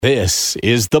This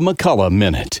is the McCullough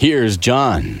Minute. Here's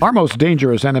John. Our most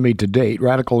dangerous enemy to date,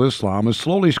 radical Islam, is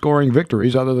slowly scoring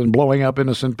victories other than blowing up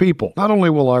innocent people. Not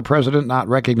only will our president not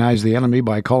recognize the enemy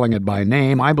by calling it by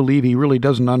name, I believe he really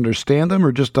doesn't understand them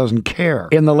or just doesn't care.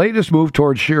 In the latest move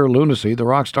towards sheer lunacy, the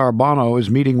rock star Bono is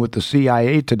meeting with the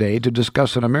CIA today to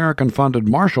discuss an American-funded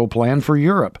Marshall Plan for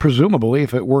Europe. Presumably,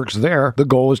 if it works there, the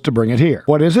goal is to bring it here.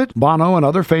 What is it? Bono and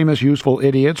other famous useful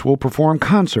idiots will perform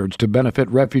concerts to benefit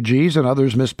refugees and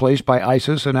others misplaced by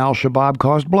ISIS and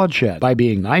al-Shabaab-caused bloodshed. By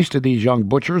being nice to these young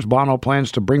butchers, Bono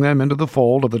plans to bring them into the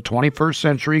fold of the 21st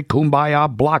century kumbaya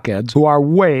blockheads who are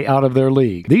way out of their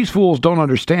league. These fools don't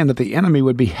understand that the enemy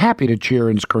would be happy to cheer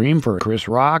and scream for Chris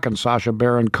Rock and Sacha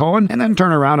Baron Cohen and then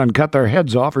turn around and cut their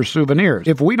heads off for souvenirs.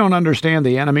 If we don't understand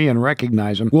the enemy and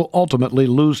recognize him, we'll ultimately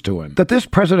lose to him. That this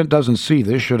president doesn't see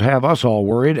this should have us all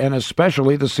worried, and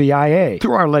especially the CIA.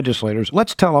 Through our legislators,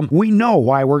 let's tell them we know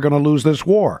why we're going to lose this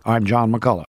war. I'm John McCullough.